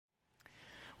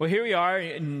Well, here we are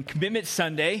in Commitment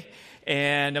Sunday,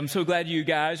 and I'm so glad you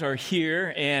guys are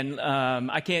here. And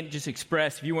I can't just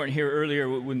express, if you weren't here earlier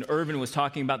when Irvin was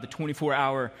talking about the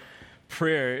 24-hour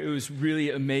prayer, it was really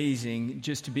amazing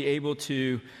just to be able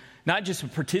to not just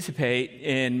participate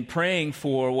in praying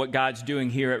for what God's doing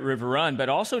here at River Run, but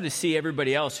also to see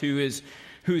everybody else who's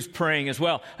praying as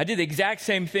well. I did the exact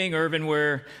same thing, Irvin,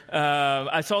 where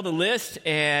I saw the list,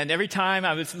 and every time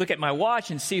I would look at my watch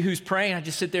and see who's praying, I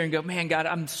just sit there and go, man, God,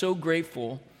 I'm so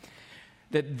grateful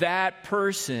that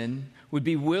person would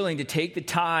be willing to take the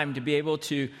time to be able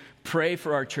to pray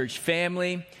for our church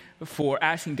family, for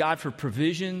asking God for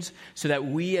provisions so that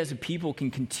we as a people can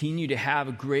continue to have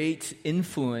a great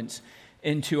influence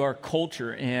into our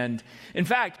culture. And in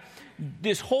fact,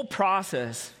 this whole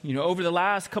process, over the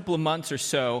last couple of months or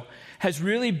so has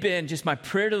really been just my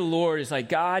prayer to the Lord is like,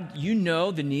 God, you know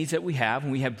the needs that we have,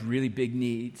 and we have really big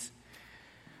needs.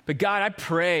 But God, I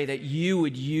pray that you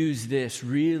would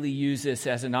really use this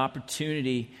as an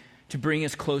opportunity to bring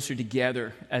us closer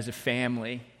together as a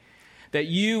family. That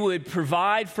you would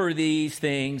provide for these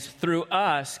things through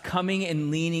us coming and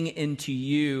leaning into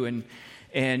you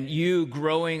and you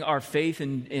growing our faith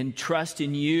and trust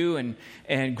in you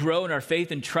and growing our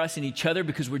faith and trust in each other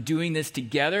because we're doing this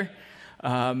together.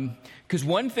 Because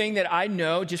one thing that I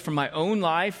know just from my own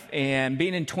life and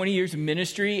being in 20 years of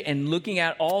ministry and looking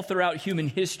at all throughout human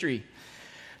history,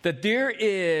 that there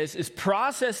is this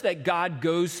process that God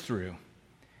goes through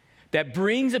that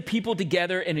brings a people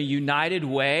together in a united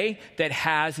way that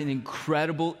has an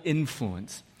incredible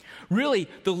influence. Really,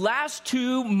 the last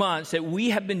 2 months that we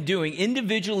have been doing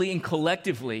individually and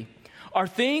collectively are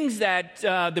things that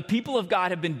the people of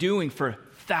God have been doing for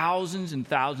thousands and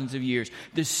thousands of years.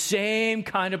 The same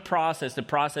kind of process of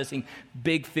processing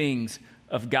big things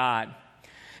of God.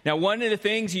 Now, one of the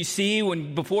things you see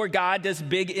before God does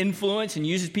big influence and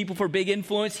uses people for big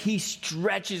influence, he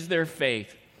stretches their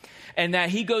faith. And that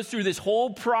he goes through this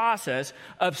whole process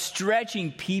of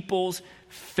stretching people's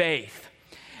faith.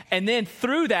 And then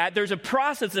through that, there's a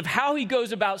process of how he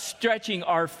goes about stretching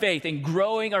our faith and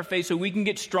growing our faith so we can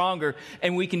get stronger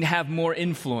and we can have more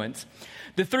influence.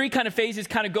 The three kind of phases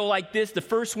kind of go like this. The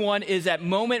first one is that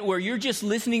moment where you're just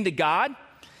listening to God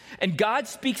and God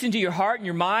speaks into your heart and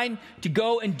your mind to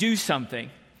go and do something.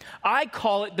 I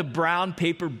call it the brown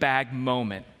paper bag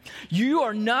moment. You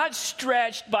are not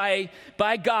stretched by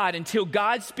God until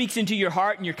God speaks into your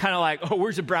heart and you're kind of like, oh,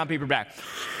 where's the brown paper bag?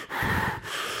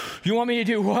 You want me to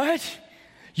do what?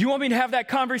 You want me to have that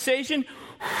conversation?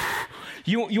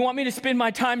 You want me to spend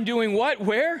my time doing what?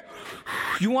 Where?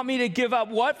 You want me to give up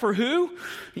what? For who?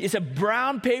 It's a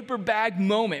brown paper bag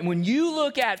moment. When you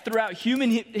look at throughout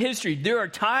human history, there are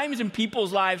times in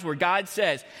people's lives where God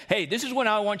says, hey, this is what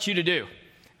I want you to do.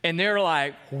 And they're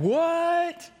like,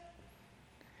 what?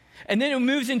 And then it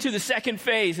moves into the second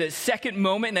phase, that second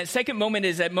moment. And that second moment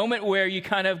is that moment where you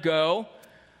kind of go,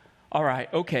 all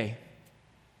right, okay,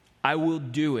 I will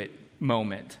do it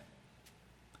moment.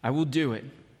 I will do it.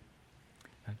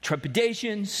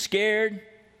 Trepidation, scared,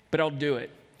 but I'll do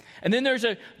it. And then there's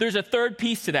a third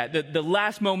piece to that, the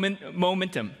last moment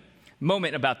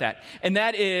about that. And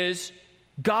that is,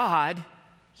 God,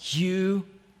 you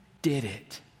did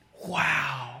it.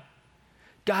 Wow.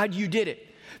 God, you did it.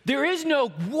 There is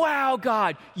no, wow,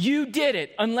 God, you did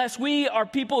it, unless we are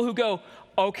people who go,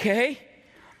 okay,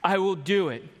 I will do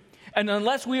it. And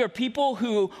unless we are people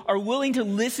who are willing to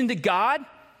listen to God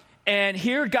and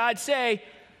hear God say,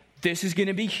 this is going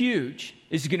to be huge.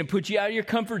 This is going to put you out of your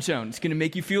comfort zone. It's going to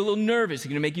make you feel a little nervous. It's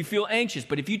going to make you feel anxious.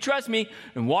 But if you trust me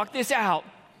and walk this out,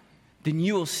 then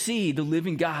you will see the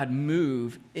living God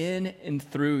move in and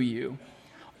through you.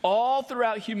 All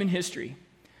throughout human history.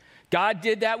 God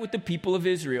did that with the people of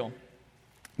Israel.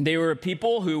 They were a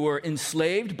people who were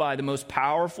enslaved by the most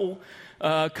powerful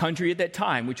country at that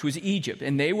time, which was Egypt.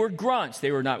 And they were grunts.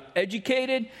 They were not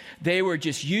educated. They were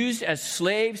just used as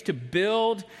slaves to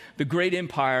build the great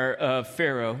empire of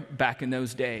Pharaoh back in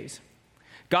those days.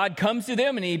 God comes to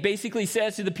them and he basically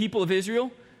says to the people of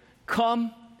Israel,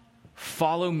 come,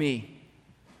 follow me.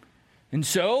 And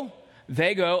so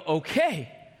they go,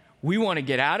 okay, we want to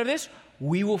get out of this.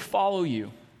 We will follow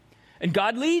you. And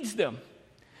God leads them.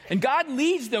 And God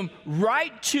leads them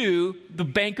right to the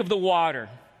bank of the water.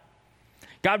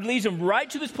 God leads them right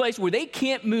to this place where they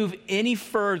can't move any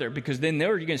further because then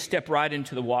they're going to step right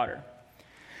into the water.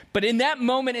 But in that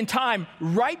moment in time,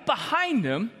 right behind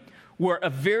them were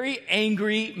a very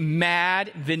angry,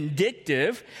 mad,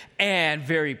 vindictive, and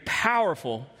very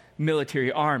powerful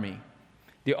military army.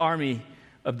 The army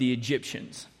of the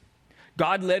Egyptians.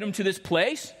 God led them to this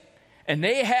place, and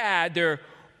they had their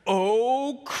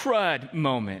oh crud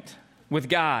moment with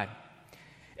God.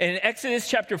 In Exodus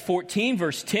chapter 14,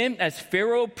 verse 10, as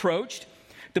Pharaoh approached,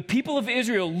 the people of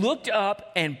Israel looked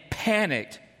up and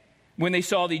panicked when they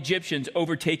saw the Egyptians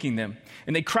overtaking them.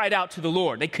 And they cried out to the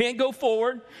Lord. They can't go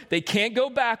forward. They can't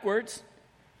go backwards.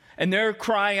 And they're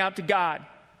crying out to God.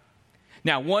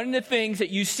 Now, one of the things that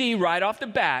you see right off the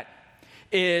bat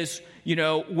is,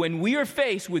 when we are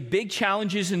faced with big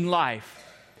challenges in life,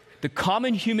 the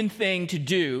common human thing to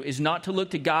do is not to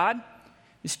look to God,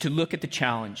 is to look at the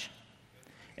challenge.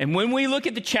 And when we look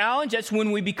at the challenge, that's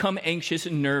when we become anxious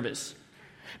and nervous.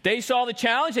 They saw the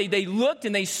challenge, they looked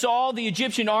and they saw the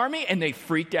Egyptian army and they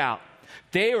freaked out.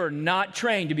 They were not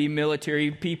trained to be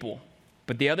military people,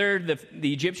 but the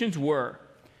Egyptians were.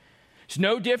 It's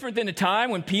no different than the time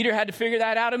when Peter had to figure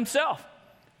that out himself.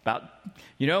 About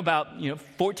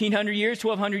 1,400 years,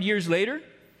 1,200 years later.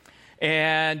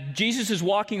 And Jesus is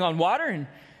walking on water,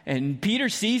 and Peter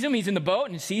sees him. He's in the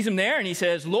boat and sees him there, and he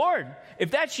says, Lord,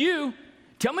 if that's you,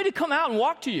 tell me to come out and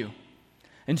walk to you.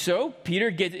 And so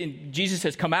Jesus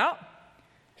says, come out.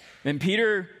 Then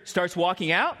Peter starts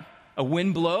walking out. A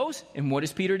wind blows, and what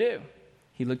does Peter do?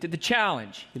 He looked at the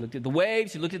challenge. He looked at the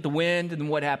waves. He looked at the wind, and then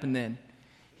what happened then?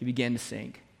 He began to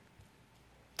sink.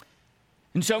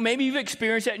 And so maybe you've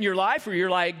experienced that in your life where you're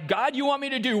like, God, you want me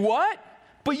to do what?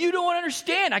 But you don't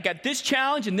understand. I got this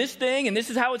challenge and this thing, and this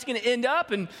is how it's going to end up,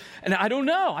 and I don't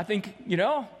know. I think,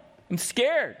 I'm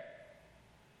scared.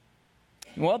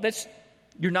 Well,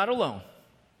 you're not alone.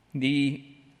 The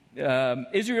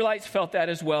Israelites felt that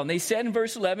as well. And they said in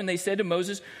verse 11, they said to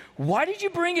Moses, why did you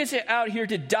bring us out here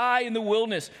to die in the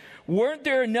wilderness? Weren't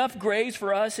there enough graves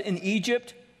for us in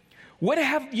Egypt? What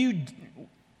have you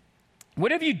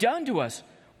done to us?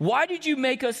 Why did you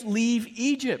make us leave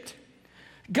Egypt?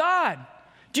 God,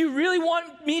 do you really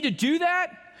want me to do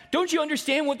that? Don't you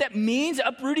understand what that means,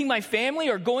 uprooting my family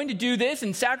or going to do this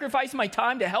and sacrifice my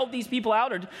time to help these people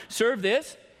out or to serve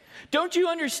this? Don't you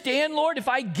understand, Lord, if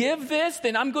I give this,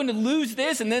 then I'm going to lose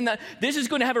this, and then this is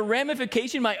going to have a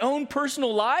ramification in my own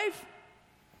personal life?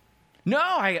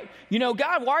 No,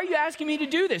 God, why are you asking me to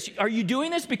do this? Are you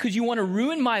doing this because you want to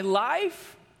ruin my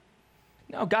life?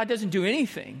 No, God doesn't do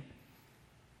anything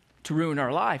to ruin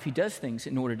our life. He does things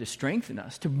in order to strengthen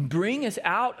us, to bring us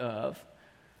out of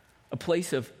a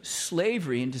place of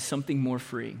slavery into something more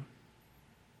free.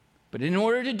 But in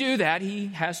order to do that, he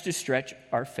has to stretch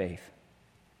our faith.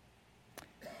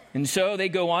 And so they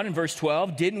go on in verse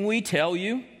 12, didn't we tell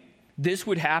you this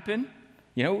would happen?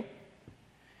 That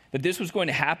this was going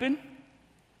to happen?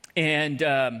 And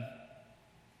let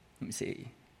me see.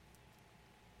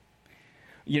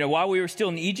 While we were still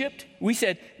in Egypt, we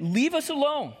said, leave us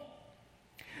alone.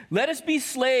 Let us be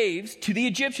slaves to the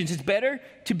Egyptians. It's better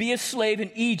to be a slave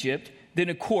in Egypt than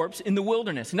a corpse in the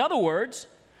wilderness. In other words,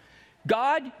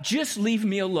 God, just leave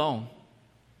me alone.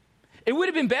 It would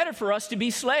have been better for us to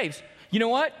be slaves. You know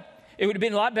what? It would have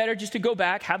been a lot better just to go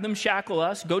back, have them shackle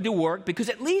us, go do work, because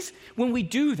at least when we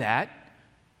do that,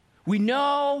 we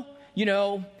know,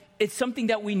 it's something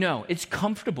that we know. It's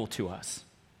comfortable to us.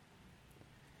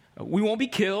 We won't be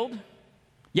killed.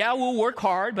 Yeah, we'll work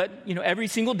hard, but, every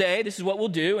single day, this is what we'll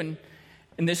do, and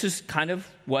this is kind of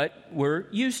what we're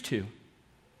used to.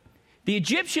 The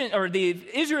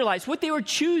Israelites, what they were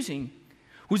choosing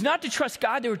was not to trust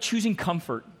God, they were choosing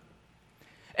comfort.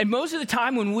 And most of the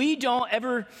time when we don't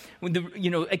ever,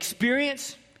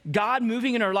 experience God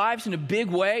moving in our lives in a big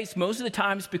way, most of the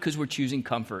time it's because we're choosing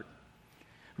comfort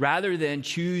rather than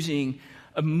choosing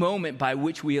a moment by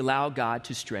which we allow God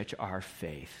to stretch our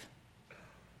faith.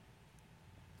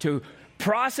 To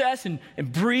process and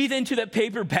breathe into that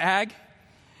paper bag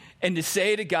and to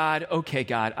say to God, okay,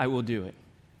 God, I will do it.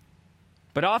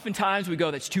 But oftentimes we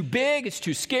go, that's too big, it's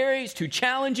too scary, it's too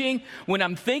challenging. When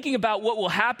I'm thinking about what will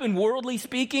happen, worldly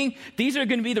speaking, these are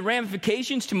going to be the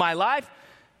ramifications to my life.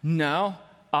 No,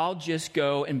 I'll just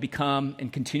go and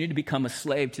continue to become a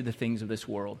slave to the things of this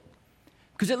world.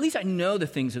 Because at least I know the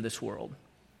things of this world.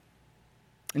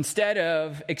 Instead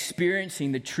of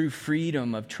experiencing the true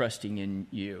freedom of trusting in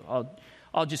you,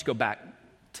 I'll just go back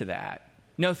to that.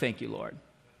 No, thank you, Lord.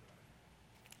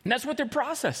 And that's what they're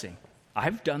processing.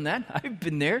 I've done that. I've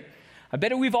been there. I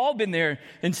bet we've all been there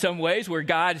in some ways where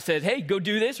God says, hey, go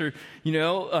do this or,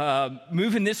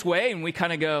 move in this way. And we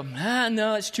kind of go,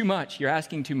 no, it's too much. You're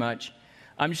asking too much.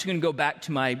 I'm just going to go back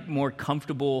to my more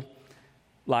comfortable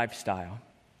lifestyle.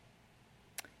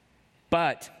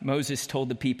 But Moses told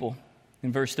the people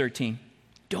in verse 13,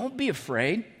 don't be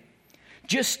afraid.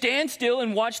 Just stand still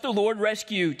and watch the Lord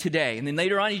rescue today. And then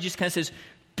later on, he just kind of says,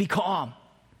 be calm.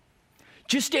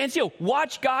 Just stand still.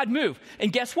 Watch God move.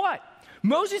 And guess what?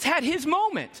 Moses had his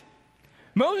moment.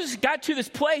 Moses got to this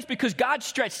place because God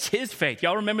stretched his faith.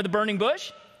 Y'all remember the burning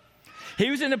bush? He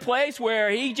was in a place where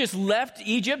he just left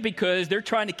Egypt because they're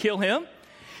trying to kill him.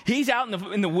 He's out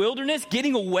in the wilderness,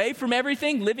 getting away from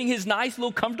everything, living his nice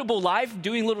little comfortable life,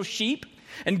 doing little sheep.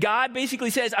 And God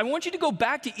basically says, I want you to go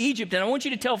back to Egypt, and I want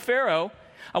you to tell Pharaoh,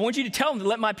 I want you to tell him to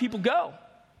let my people go.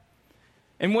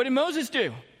 And what did Moses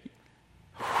do?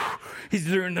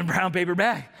 He's in the brown paper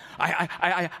bag.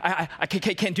 I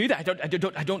can't do that.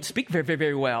 I don't speak very, very,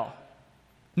 very well.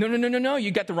 No.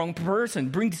 You got the wrong person.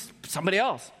 Bring somebody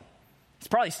else. He's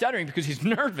probably stuttering because he's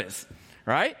nervous,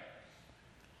 right?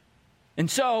 And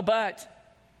so, but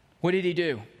what did he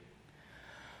do?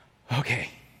 Okay,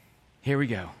 here we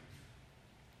go.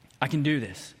 I can do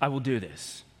this. I will do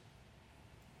this.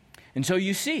 And so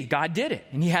you see, God did it.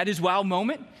 And he had his wow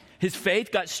moment. His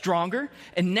faith got stronger.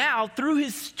 And now, through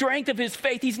his strength of his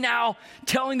faith, he's now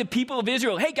telling the people of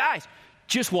Israel, hey guys,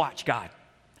 just watch God.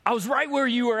 I was right where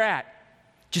you were at.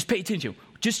 Just pay attention.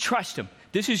 Just trust him.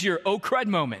 This is your oh crud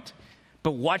moment.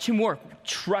 But watch him work.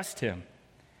 Trust him.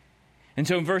 And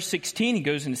so in verse 16, he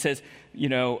goes and says,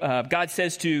 God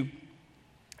says to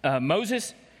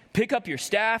Moses, pick up your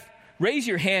staff, raise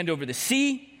your hand over the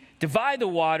sea, divide the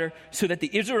water so that the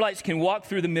Israelites can walk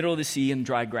through the middle of the sea in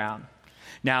dry ground.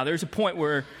 Now, there's a point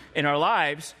where in our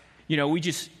lives,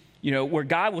 where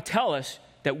God will tell us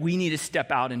that we need to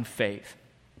step out in faith.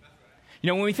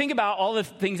 When we think about all the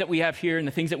things that we have here and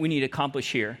the things that we need to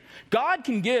accomplish here, God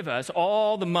can give us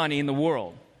all the money in the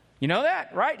world. You know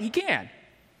that, right? He can.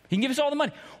 He can give us all the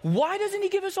money. Why doesn't he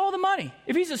give us all the money?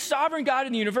 If he's a sovereign God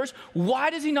in the universe, why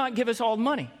does he not give us all the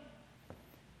money?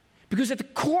 Because at the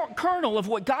kernel of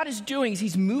what God is doing is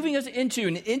he's moving us into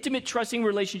an intimate, trusting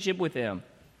relationship with him.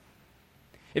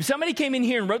 If somebody came in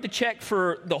here and wrote the check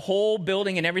for the whole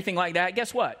building and everything like that,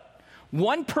 guess what?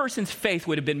 One person's faith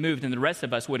would have been moved and the rest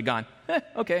of us would have gone,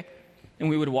 okay, and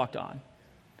we would have walked on.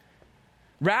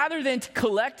 Rather than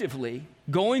collectively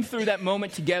going through that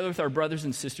moment together with our brothers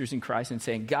and sisters in Christ and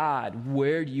saying, God,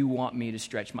 where do you want me to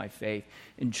stretch my faith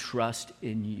and trust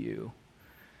in you?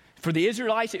 For the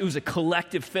Israelites, it was a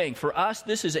collective thing. For us,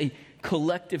 this is a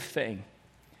collective thing.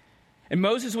 And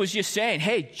Moses was just saying,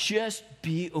 hey, just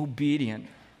be obedient.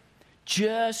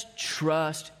 Just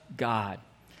trust God.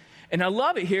 And I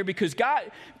love it here because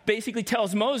God basically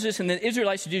tells Moses and the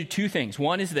Israelites to do two things.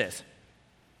 One is this.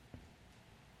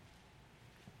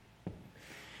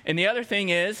 And the other thing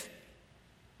is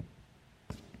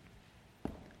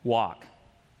walk.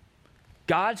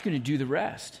 God's going to do the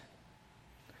rest.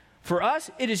 For us,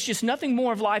 it is just nothing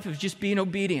more of life of just being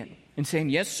obedient and saying,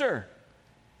 yes, sir.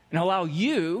 And allow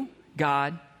you,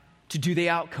 God, to do the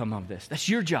outcome of this. That's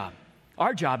your job.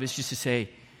 Our job is just to say,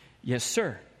 yes,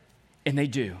 sir. And they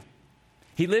do.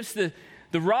 He lifts the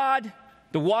rod,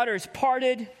 the water is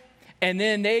parted, and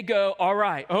then they go, all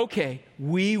right, okay,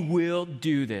 we will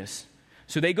do this.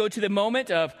 So they go to the moment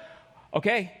of,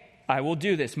 okay, I will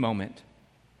do this moment.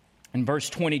 In verse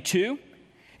 22,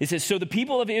 it says, so the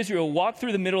people of Israel walked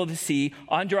through the middle of the sea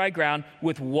on dry ground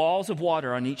with walls of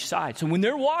water on each side. So when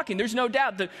they're walking, there's no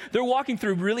doubt that they're walking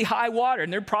through really high water,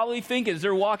 and they're probably thinking as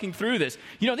they're walking through this,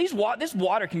 this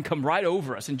water can come right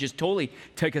over us and just totally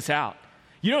take us out.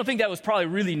 You don't think that was probably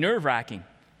really nerve-wracking.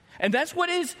 And that's what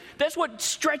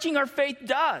stretching our faith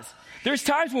does. There's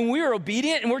times when we are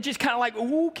obedient and we're just kind of like,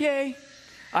 okay,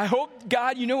 I hope,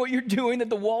 God, you know what you're doing, that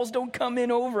the walls don't come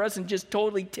in over us and just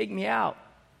totally take me out.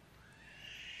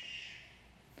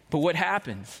 But what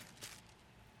happens?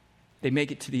 They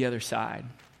make it to the other side.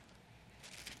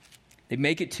 They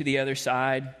make it to the other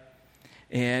side,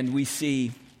 and we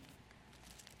see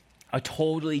a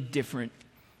totally different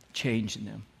change in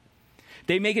them.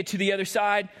 They make it to the other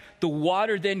side. The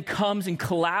water then comes and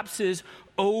collapses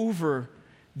over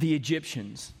the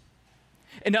Egyptians.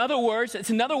 In other words, it's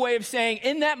another way of saying,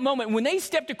 in that moment, when they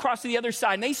stepped across to the other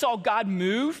side and they saw God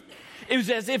move, it was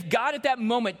as if God at that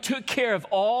moment took care of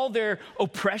all their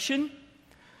oppression,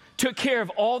 took care of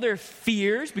all their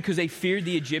fears because they feared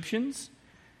the Egyptians,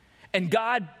 and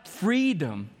God freed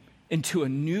them into a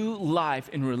new life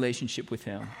in relationship with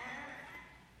him.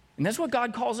 And that's what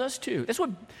God calls us to. That's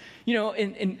what,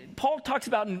 and Paul talks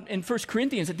about in 1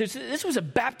 Corinthians, that this was a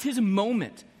baptism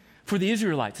moment for the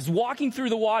Israelites. It's walking through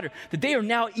the water, that they are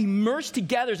now immersed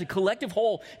together as a collective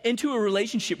whole into a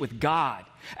relationship with God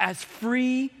as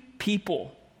free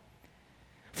people.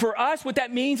 For us, what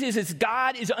that means is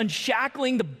God is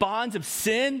unshackling the bonds of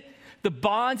sin, the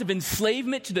bonds of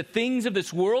enslavement to the things of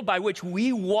this world by which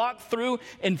we walk through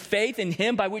in faith in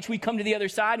him, by which we come to the other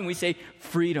side and we say,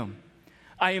 freedom.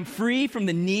 I am free from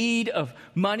the need of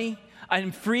money. I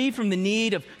am free from the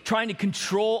need of trying to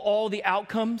control all the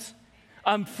outcomes.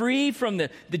 I'm free from the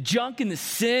junk and the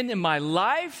sin in my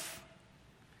life.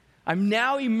 I'm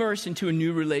now immersed into a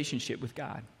new relationship with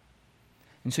God.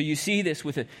 And so you see this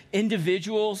with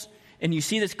individuals, and you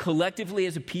see this collectively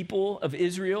as a people of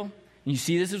Israel. And you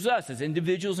see this as us, as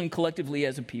individuals and collectively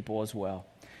as a people as well.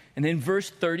 And then verse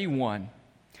 31,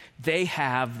 they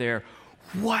have their,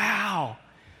 wow,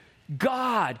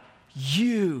 God,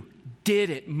 you did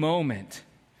it moment.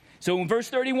 So in verse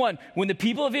 31, when the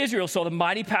people of Israel saw the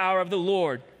mighty power of the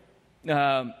Lord,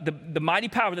 the mighty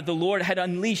power that the Lord had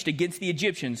unleashed against the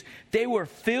Egyptians, they were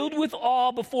filled with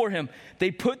awe before him.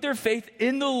 They put their faith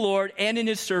in the Lord and in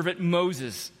his servant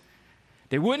Moses.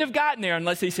 They wouldn't have gotten there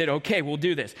unless they said, okay, we'll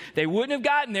do this. They wouldn't have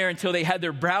gotten there until they had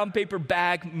their brown paper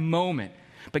bag moment.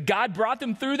 But God brought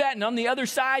them through that, and on the other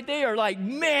side, they are like,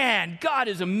 man, God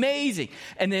is amazing.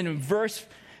 And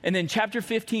then chapter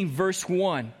 15, verse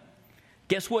 1,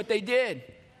 guess what they did?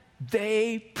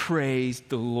 They praised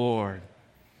the Lord.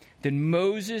 Then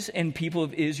Moses and people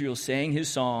of Israel sang his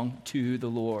song to the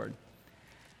Lord.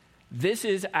 This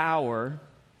is our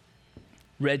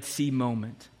Red Sea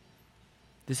moment.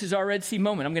 This is our Red Sea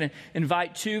moment. I'm going to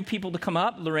invite two people to come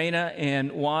up, Lorena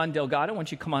and Juan Delgado. Why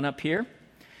don't you come on up here?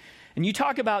 And you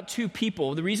talk about two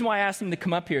people. The reason why I asked them to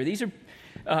come up here, these are,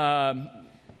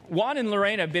 Juan and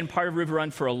Lorena have been part of River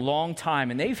Run for a long time,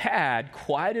 and they've had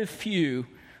quite a few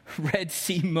Red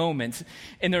Sea moments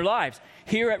in their lives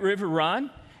here at River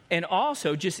Run and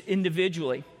also just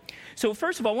individually. So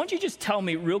first of all, why don't you just tell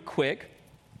me real quick,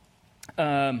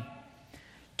 20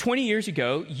 years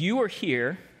ago, you were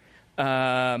here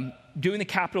doing the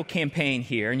capital campaign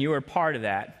here, and you were a part of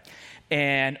that.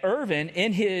 And Irvin,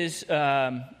 in his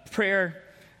prayer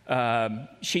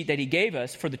sheet that he gave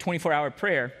us for the 24-hour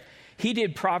prayer, he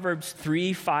did Proverbs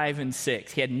 3, 5, and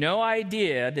 6. He had no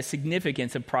idea the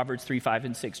significance of Proverbs 3, 5,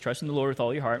 and 6. Trust in the Lord with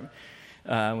all your heart,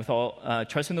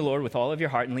 trust in the Lord with all of your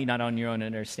heart, and lean not on your own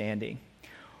understanding.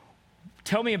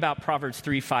 Tell me about Proverbs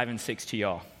 3, 5, and 6 to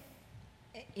y'all.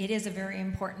 It is a very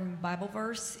important Bible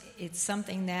verse. It's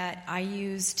something that I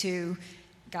use to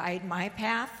guide my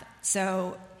path.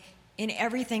 So in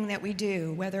everything that we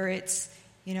do, whether it's,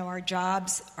 our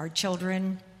jobs, our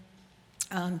children,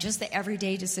 just the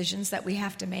everyday decisions that we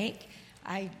have to make,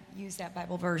 I use that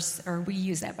Bible verse, or we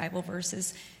use that Bible verse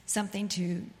as something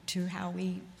to how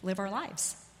we live our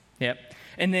lives. Yep.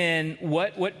 And then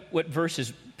what verse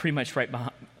is pretty much right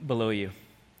below you?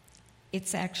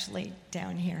 It's actually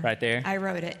down here. Right there? I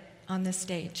wrote it on this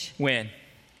stage. When?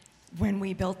 When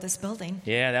we built this building.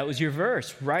 Yeah, that was your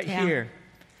verse right here.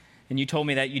 And you told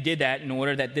me that you did that in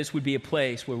order that this would be a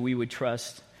place where we would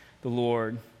trust the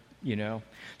Lord,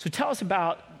 So tell us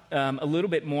about a little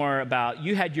bit more about,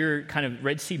 you had your kind of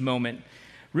Red Sea moment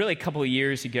really a couple of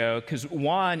years ago, because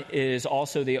Juan is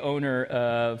also the owner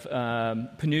of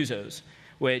Panuzzo's,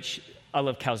 which I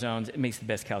love calzones. It makes the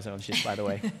best calzones, just by the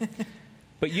way.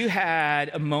 But you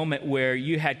had a moment where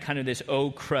you had kind of this oh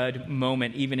crud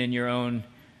moment, even in your own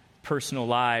personal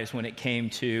lives, when it came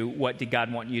to what did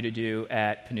God want you to do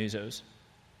at Panuzzo's?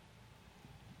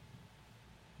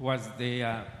 Was the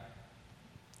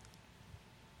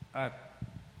at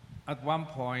one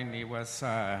point it was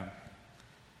on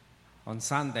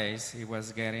Sundays it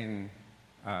was getting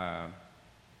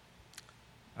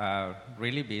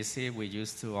really busy. We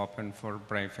used to open for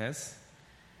breakfast,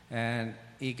 and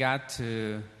it got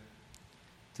to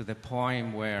the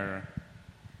point where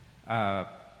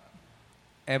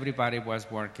everybody was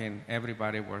working,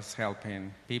 everybody was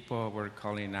helping, people were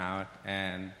calling out,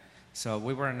 and so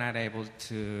we were not able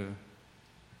to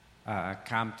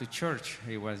come to church.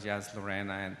 It was just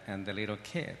Lorena and the little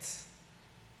kids.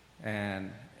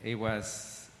 And it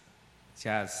was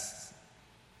just,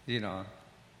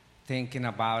 thinking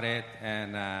about it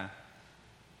and,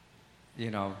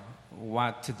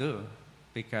 what to do,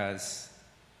 because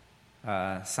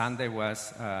Sunday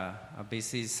was a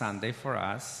busy Sunday for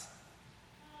us.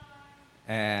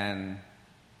 And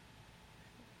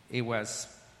it was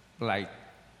like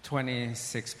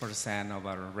 26% of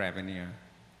our revenue.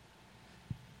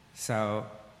 So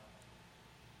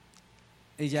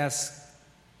it just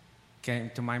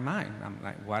came to my mind. I'm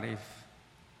like, what if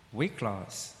we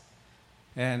close?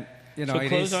 And, so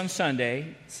close on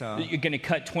Sunday. So you're going to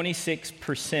cut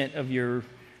 26% of your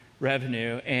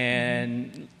revenue.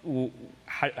 And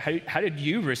how did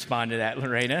you respond to that,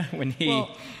 Lorena?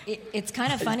 Well, it's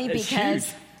kind of funny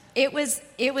because it was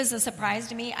a surprise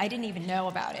to me. I didn't even know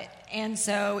about it. And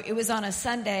so it was on a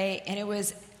Sunday, and it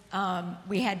was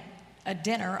we had a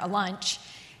dinner, a lunch,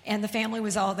 and the family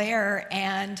was all there,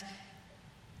 and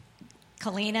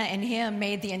Kalina and him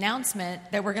made the announcement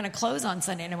that we're going to close on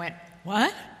Sunday, and I went,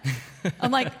 what?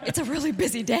 I'm like, it's a really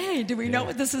busy day. Do we know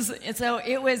what this is? And so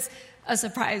it was a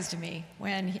surprise to me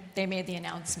when they made the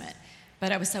announcement.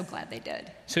 But I was so glad they did.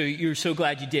 So you're so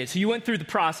glad you did. So you went through the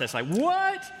process, like,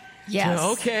 what? Yes.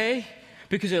 So, okay.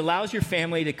 Because it allows your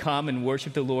family to come and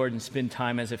worship the Lord and spend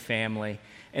time as a family.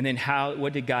 And then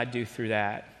what did God do through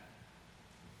that?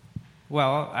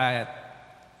 Well,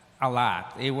 a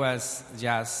lot. It was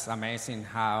just amazing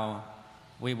how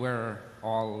we were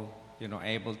all,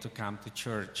 able to come to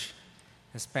church,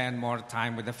 spend more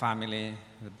time with the family,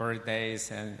 the birthdays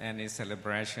and any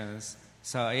celebrations.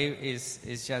 So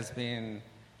it's just been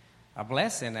a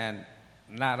blessing. And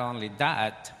not only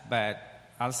that, but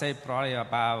I'll say probably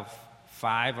about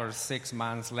 5 or 6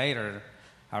 months later,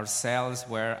 our sales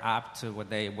were up to what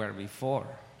they were before.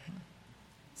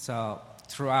 So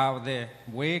throughout the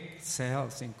week,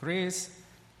 sales increased.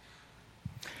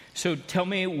 So tell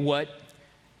me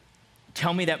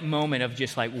that moment of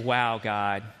just like, wow,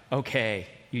 God, okay,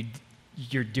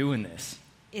 you're doing this.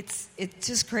 It's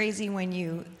just crazy when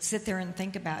you sit there and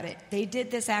think about it. They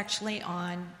did this actually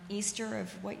on Easter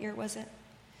of what year was it?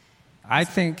 I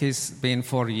think it's been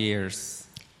 4 years.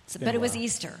 But it was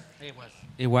Easter.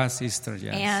 It was Easter,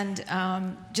 yes.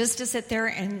 And just to sit there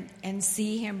and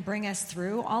see him bring us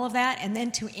through all of that and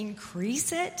then to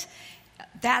increase it,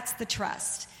 that's the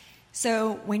trust.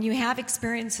 So when you have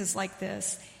experiences like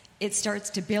this, it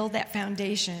starts to build that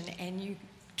foundation and you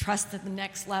trust at the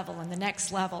next level and the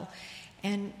next level.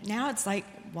 And now it's like,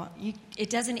 it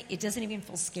doesn't even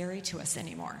feel scary to us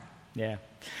anymore. Yeah.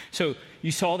 So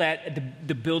you saw that at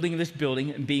the building of this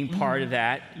building and being part of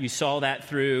that. You saw that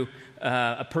through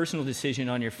a personal decision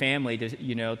on your family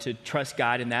to trust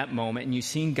God in that moment. And you've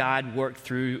seen God work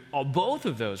through both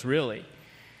of those, really.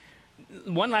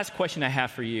 One last question I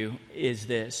have for you is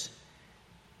this.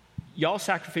 Y'all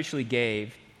sacrificially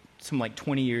gave some like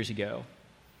 20 years ago.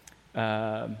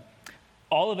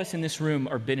 All of us in this room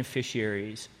are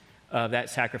beneficiaries of that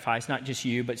sacrifice, not just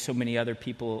you, but so many other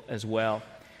people as well.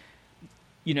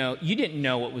 You didn't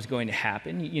know what was going to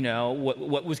happen,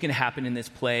 what was going to happen in this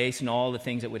place and all the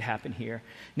things that would happen here.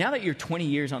 Now that you're 20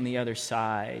 years on the other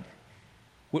side,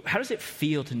 how does it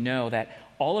feel to know that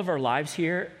all of our lives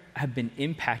here have been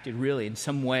impacted really in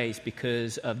some ways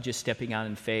because of just stepping out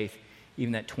in faith,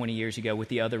 even that 20 years ago with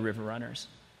the other river runners?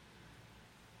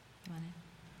 You want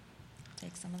to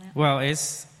take some of that? Well,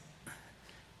 it's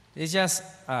just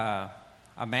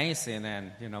amazing.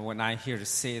 And, when I hear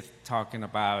Sid talking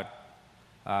about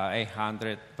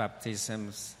 800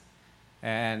 baptisms,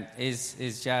 and it's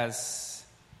just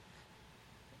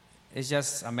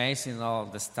amazing all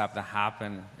the stuff that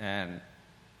happened and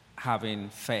having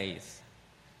faith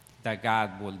that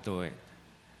God will do it.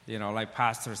 Like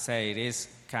Pastor said, it is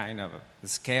kind of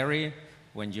scary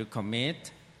when you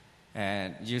commit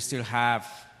and you still have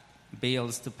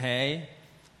bills to pay,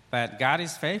 but God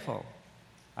is faithful.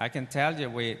 I can tell you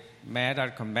we made our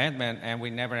commitment and we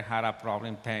never had a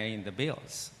problem paying the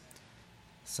bills.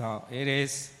 So it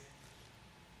is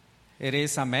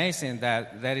amazing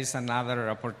that there is another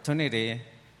opportunity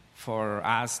for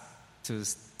us to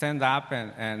stand up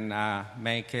and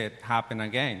make it happen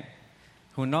again.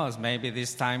 Who knows, maybe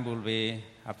this time will be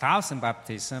 1,000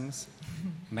 baptisms.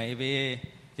 Maybe,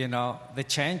 the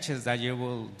changes that you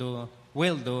will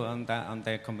do on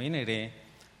the community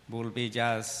will be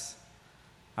just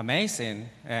amazing,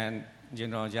 and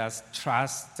just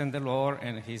trust in the Lord,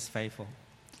 and He's faithful.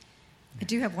 I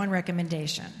do have one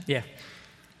recommendation. Yeah.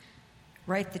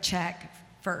 Write the check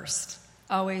first.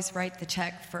 Always write the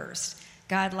check first.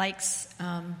 God likes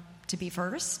to be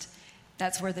first.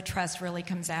 That's where the trust really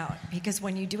comes out. Because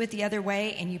when you do it the other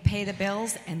way and you pay the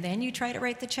bills and then you try to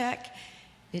write the check,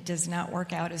 it does not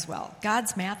work out as well.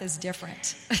 God's math is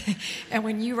different. And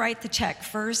when you write the check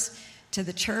first to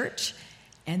the church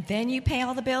and then you pay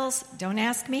all the bills, don't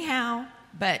ask me how,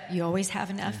 but you always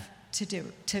have enough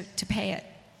to pay it.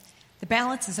 The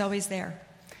balance is always there.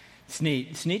 It's neat.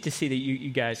 It's neat to see that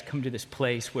you guys come to this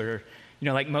place where,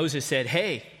 like Moses said,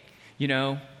 hey,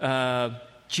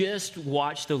 just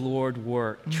watch the Lord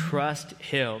work. Trust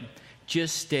Him.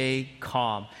 Just stay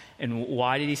calm. And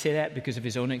why did he say that? Because of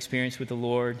his own experience with the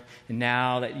Lord. And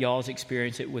now that y'all's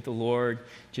experienced it with the Lord,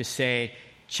 just say,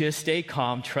 just stay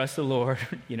calm, trust the Lord,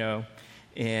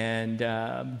 and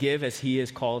give as He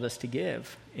has called us to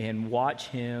give. And watch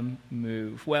Him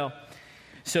move. Well,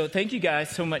 so thank you guys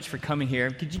so much for coming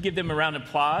here. Could you give them a round of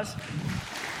applause?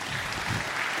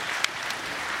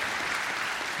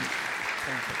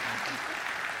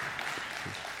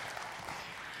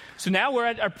 So now we're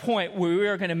at our point where we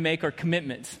are going to make our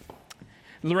commitments.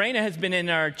 Lorena has been in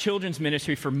our children's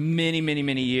ministry for many, many,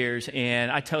 many years,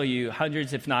 and I tell you,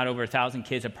 hundreds, if not over 1,000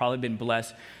 kids have probably been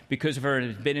blessed because of her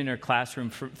and have been in her classroom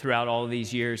throughout all of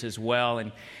these years as well.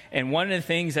 And one of the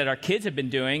things that our kids have been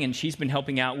doing, and she's been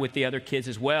helping out with the other kids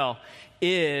as well,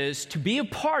 is to be a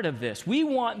part of this. We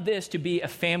want this to be a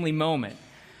family moment,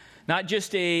 not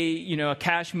just a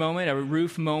cash moment, a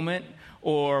roof moment,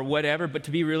 or whatever, but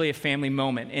to be really a family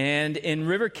moment. And in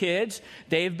River Kids,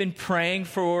 they've been praying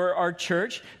for our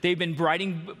church. They've been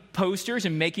writing posters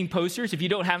and making posters. If you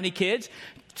don't have any kids,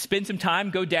 spend some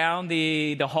time, go down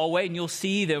the hallway, and you'll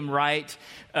see them write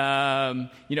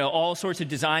all sorts of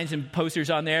designs and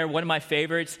posters on there. One of my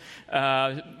favorites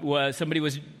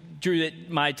was drew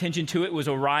my attention to it was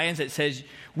Orion's that says,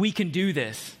 "We can do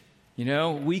this."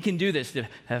 We can do this. To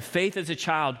have faith as a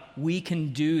child, we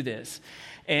can do this.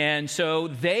 And so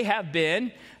they have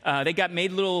been,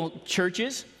 made little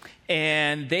churches,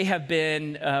 and they have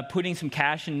been putting some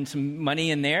cash and some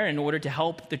money in there in order to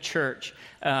help the church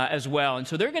as well. And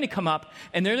so they're going to come up,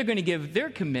 and they're going to give their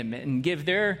commitment and give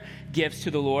their gifts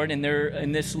to the Lord. And they're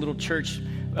in this little church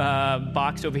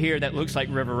box over here that looks like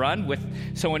River Run. With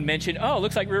someone mentioned, it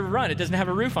looks like River Run. It doesn't have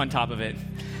a roof on top of it.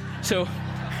 So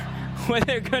what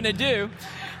they're going to do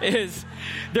is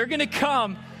they're going to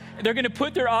come. They're going to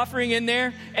put their offering in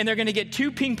there, and they're going to get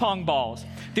 2 ping pong balls.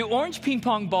 The orange ping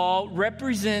pong ball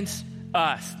represents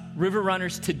us, River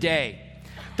Runners today.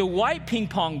 The white ping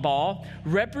pong ball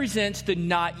represents the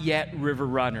not yet River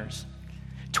Runners.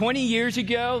 20 years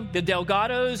ago, the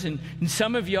Delgados and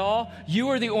some of y'all, you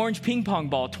were the orange ping pong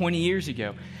ball 20 years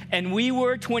ago. And we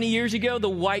were 20 years ago the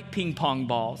white ping pong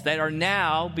balls that are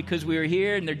now, because we were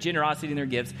here and their generosity and their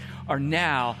gifts, are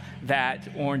now that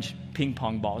orange ping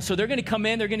pong ball. So they're going to come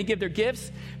in, they're going to give their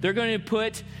gifts, they're going to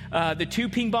put the 2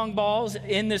 ping pong balls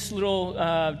in this little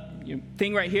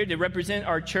thing right here to represent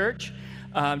our church,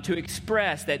 to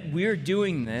express that we're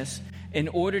doing this in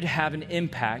order to have an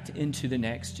impact into the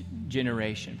next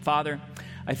generation. Father,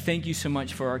 I thank you so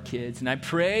much for our kids, and I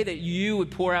pray that you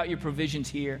would pour out your provisions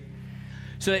here,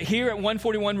 so that here at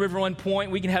 141 River One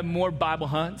Point, we can have more Bible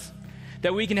hunts,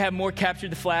 that we can have more Capture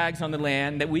the Flags on the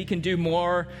land, that we can do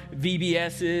more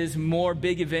VBSs, more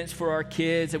big events for our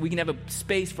kids, that we can have a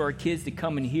space for our kids to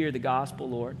come and hear the gospel,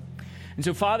 Lord. And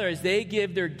so, Father, as they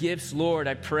give their gifts, Lord,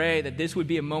 I pray that this would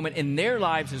be a moment in their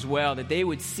lives as well, that they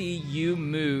would see you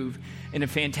move in a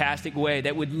fantastic way,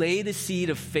 that would lay the seed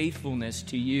of faithfulness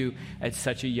to you at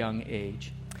such a young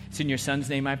age. It's in your Son's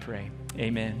name I pray.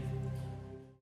 Amen.